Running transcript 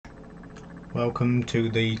welcome to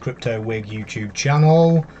the Crypto Wig YouTube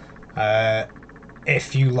channel.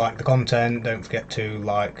 If you like the content, don't forget to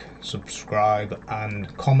like, subscribe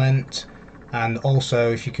and comment, and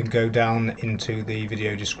also if you can go down into the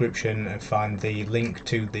video description and find the link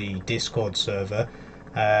to the Discord server.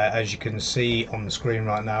 As you can see on the screen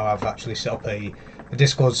right now, I've actually set up a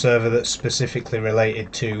Discord server that's specifically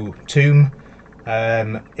related to Tomb.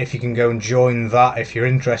 If you can go and join that if you're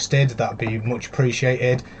interested, that'd be much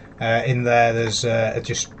appreciated. In there there's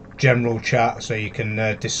just general chat, so you can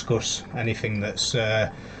discuss anything that's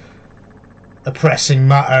a pressing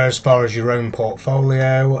matter as far as your own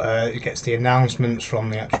portfolio. It gets the announcements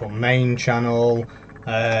from the actual main channel.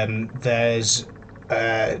 There's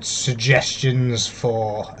suggestions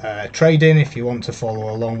for trading if you want to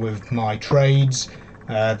follow along with my trades.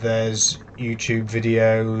 There's YouTube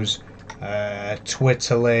videos,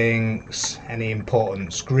 Twitter links, any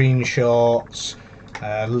important screenshots,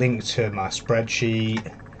 link to my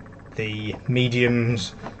spreadsheet, the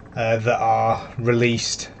mediums that are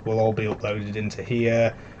released will all be uploaded into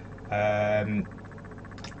here,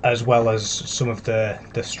 as well as some of the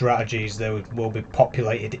strategies that will be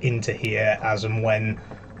populated into here as and when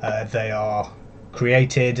they are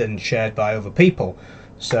created and shared by other people.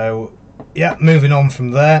 So yeah, moving on from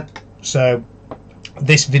there. So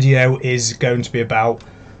this video is going to be about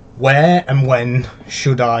where and when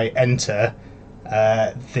should I enter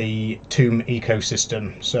the Tomb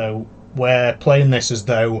ecosystem. So we're playing this as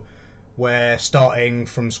though we're starting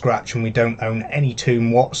from scratch and we don't own any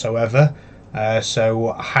Tomb whatsoever.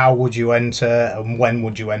 So how would you enter, and when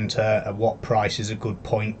would you enter, and what price is a good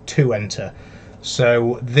point to enter?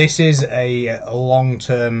 So this is a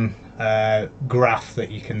long-term graph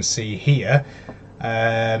that you can see here,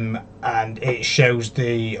 and it shows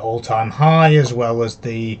the all-time high as well as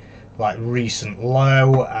the recent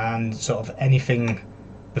low, and sort of anything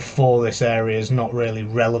before this area is not really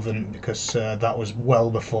relevant because that was well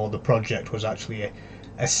before the project was actually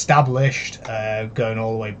established, going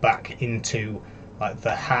all the way back into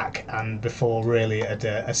the hack and before really it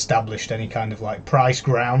had established any kind of price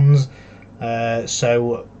grounds.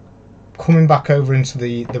 So coming back over into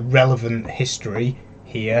the relevant history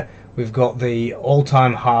here, we've got the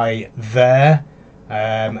all-time high there,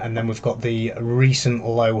 and then we've got the recent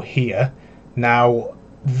low here. Now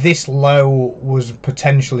this low was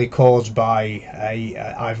potentially caused by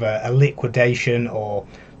either a liquidation or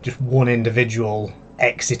just one individual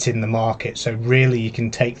exiting the market, so really you can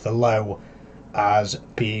take the low as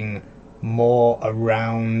being more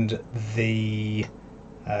around the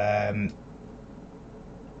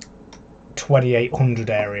 2800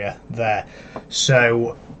 area there.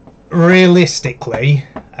 So realistically,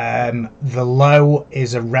 the low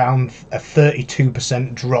is around a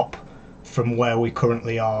 32% drop from where we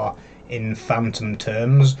currently are in phantom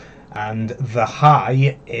terms, and the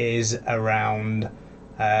high is around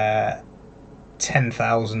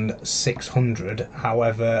 10,600.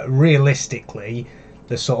 However, realistically,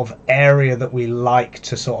 the sort of area that we like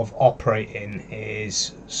to sort of operate in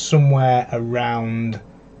is somewhere around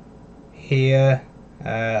here,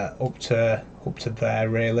 up to there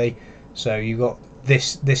really. So you've got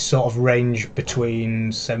this sort of range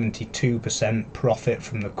between 72% profit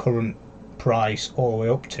from the current price all the way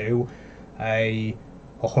up to a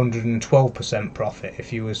 112% profit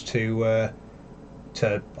if you was to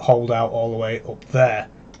hold out all the way up there.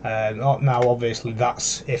 Now obviously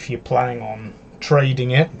that's if you're planning on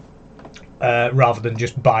trading it rather than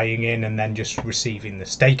just buying in and then just receiving the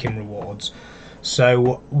staking rewards.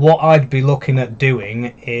 So what I'd be looking at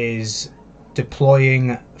doing is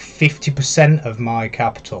deploying 50% of my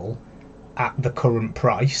capital at the current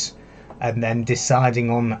price, and then deciding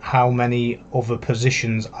on how many other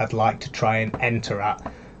positions I'd like to try and enter at.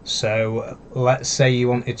 So let's say you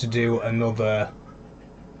wanted to do another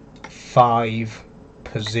 5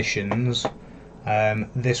 positions.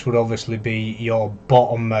 This would obviously be your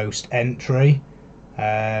bottommost entry,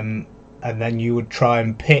 and then you would try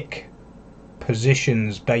and pick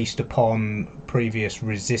positions based upon previous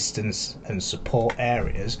resistance and support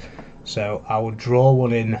areas. So I would draw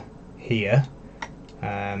one in here.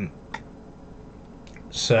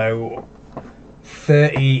 So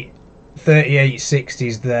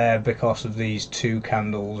 3860s there because of these two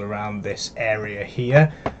candles around this area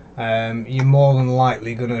here. You're more than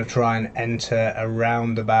likely going to try and enter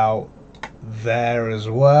around about there as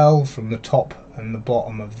well, from the top and the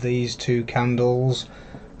bottom of these two candles,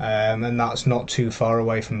 and that's not too far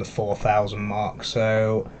away from the 4,000 mark,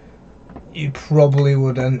 so you probably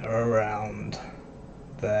would enter around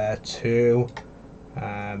there too,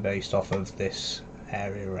 based off of this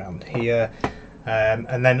area around here.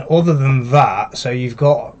 And then other than that, so you've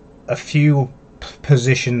got a few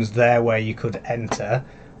positions there where you could enter,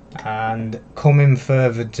 and coming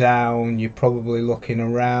further down you're probably looking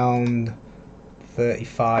around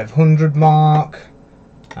 3,500 mark,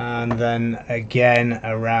 and then again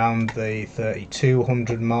around the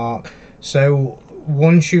 3,200 mark. So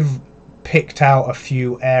once you've picked out a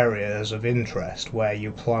few areas of interest where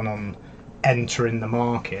you plan on entering the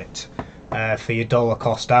market for your dollar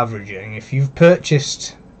cost averaging, if you've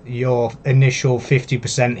purchased your initial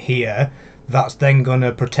 50% here, that's then going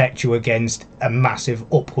to protect you against a massive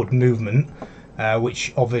upward movement,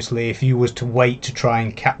 which obviously if you was to wait to try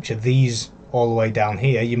and capture these all the way down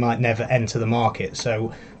here, you might never enter the market.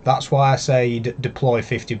 So that's why I say deploy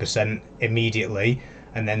 50% immediately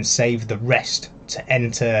and then save the rest to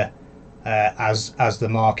enter as the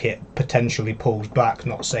market potentially pulls back.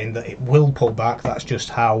 Not saying that it will pull back, that's just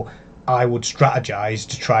how I would strategize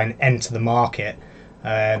to try and enter the market.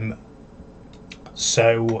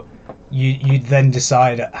 So you then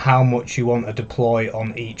decide how much you want to deploy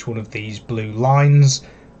on each one of these blue lines,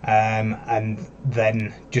 and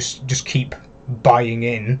then just keep buying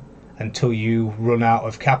in until you run out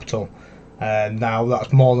of capital. Now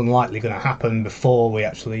that's more than likely going to happen before we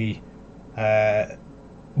actually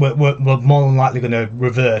we're more than likely going to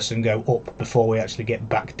reverse and go up before we actually get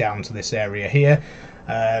back down to this area here.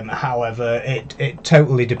 However, it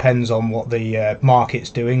totally depends on what the market's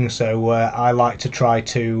doing, so I like to try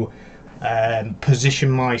to position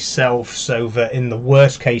myself so that in the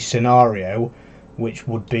worst case scenario, which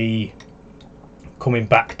would be coming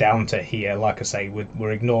back down to here, like I say,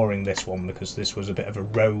 we're ignoring this one because this was a bit of a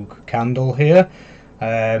rogue candle here.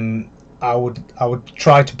 I would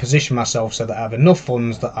try to position myself so that I have enough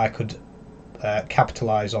funds that I could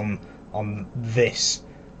capitalize on this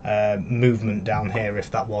movement down here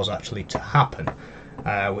if that was actually to happen,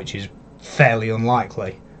 which is fairly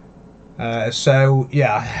unlikely. So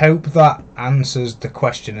yeah, I hope that answers the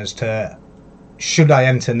question as to should I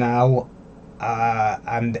enter now,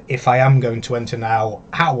 and if I am going to enter now,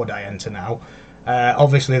 how would I enter now?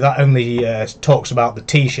 Obviously that only talks about the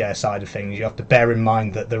Tshare side of things. You have to bear in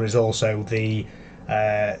mind that there is also the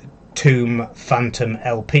Tomb Phantom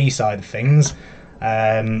LP side of things,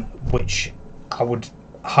 which I would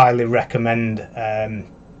highly recommend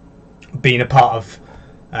being a part of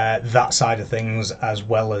that side of things, as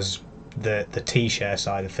well as the Tshare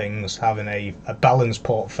side of things. Having a balanced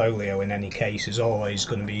portfolio in any case is always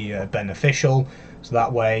going to be beneficial, so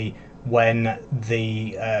that way when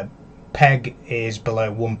the peg is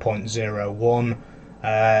below 1.01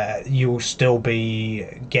 you'll still be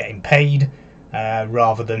getting paid,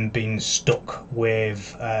 rather than being stuck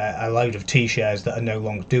with a load of T-shares that are no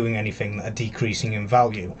longer doing anything, that are decreasing in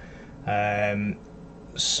value.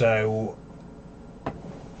 So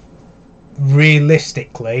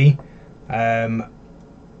realistically, we're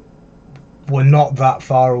not that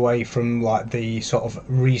far away from like the sort of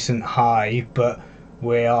recent high, but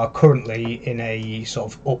we are currently in a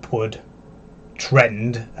sort of upward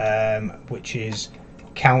trend, which is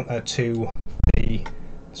counter to the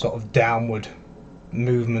sort of downward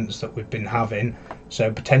movements that we've been having.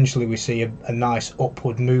 So potentially we see a nice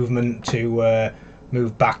upward movement to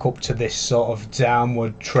move back up to this sort of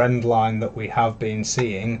downward trend line that we have been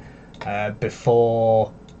seeing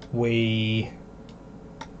before we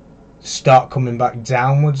start coming back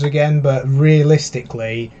downwards again. But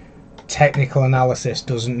realistically, technical analysis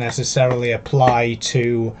doesn't necessarily apply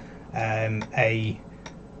to a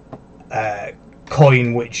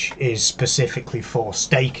coin which is specifically for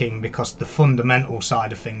staking, because the fundamental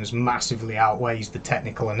side of things massively outweighs the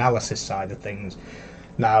technical analysis side of things.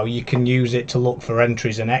 Now you can use it to look for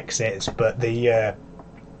entries and exits, but the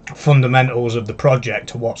fundamentals of the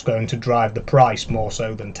project are what's going to drive the price more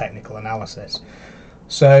so than technical analysis.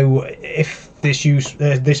 So if this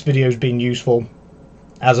video has been useful,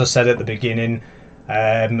 as I said at the beginning,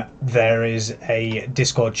 there is a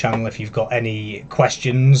Discord channel if you've got any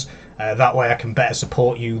questions. That way I can better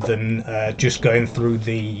support you than just going through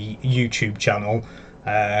the YouTube channel,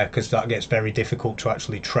 because that gets very difficult to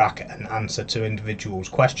actually track and answer to individuals'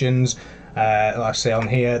 questions. Like I say on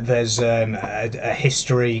here, there's a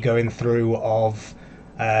history going through of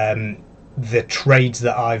the trades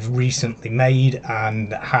that I've recently made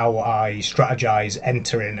and how I strategize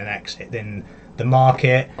entering and exiting the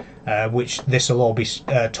market, which this will all be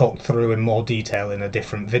talked through in more detail in a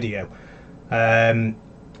different video.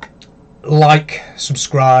 Like,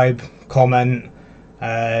 subscribe, comment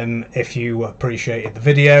if you appreciated the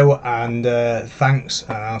video, and thanks,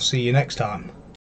 and I'll see you next time.